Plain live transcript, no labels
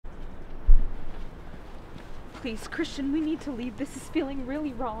Please, Christian, we need to leave. This is feeling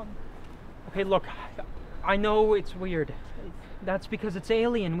really wrong. Okay, look, I know it's weird. That's because it's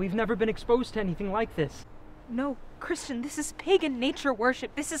alien. We've never been exposed to anything like this. No, Christian, this is pagan nature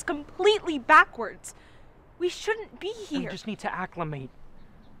worship. This is completely backwards. We shouldn't be here. We just need to acclimate.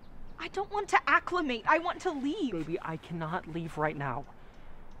 I don't want to acclimate. I want to leave. Baby, I cannot leave right now.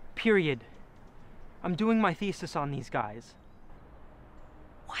 Period. I'm doing my thesis on these guys.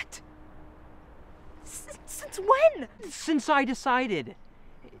 What? Since when? Since I decided.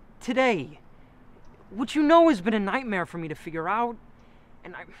 Today. Which you know has been a nightmare for me to figure out.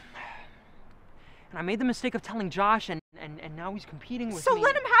 And I made the mistake of telling Josh, and now he's competing with me. So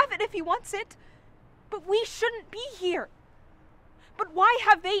let him have it if he wants it. But we shouldn't be here. But why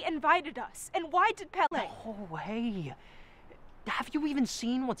have they invited us? And why did Pele? Oh, hey. Have you even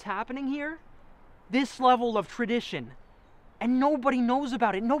seen what's happening here? This level of tradition. And nobody knows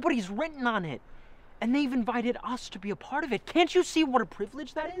about it. Nobody's written on it. And they've invited us to be a part of it. Can't you see what a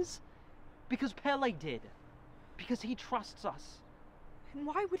privilege that is? Because Pele did. Because he trusts us. And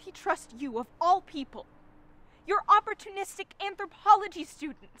why would he trust you, of all people? You're opportunistic anthropology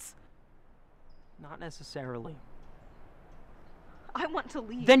students. Not necessarily. I want to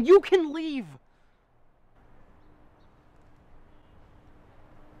leave. Then you can leave!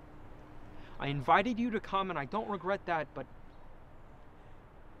 I invited you to come and I don't regret that, but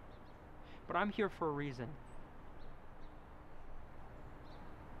I'm here for a reason.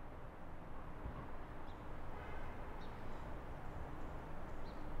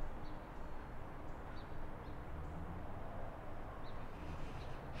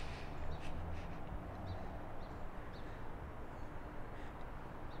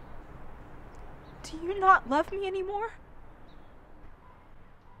 Do you not love me anymore?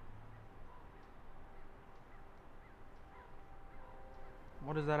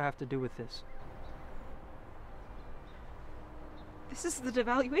 What does that have to do with this? This is the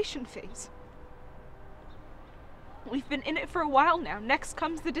devaluation phase. We've been in it for a while now. Next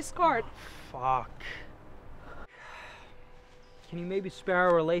comes the discard. Fuck. Can you maybe spare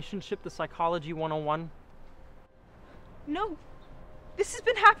our relationship to Psychology 101? No. This has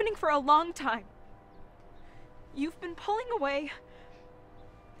been happening for a long time. You've been pulling away.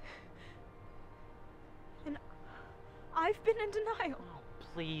 And I've been in denial. Oh,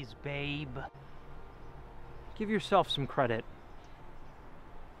 please, babe. Give yourself some credit.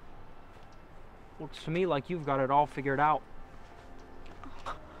 Looks to me like you've got it all figured out.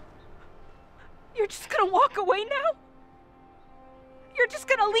 You're just gonna walk away now? You're just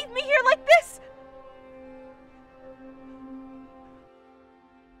gonna leave me here like this?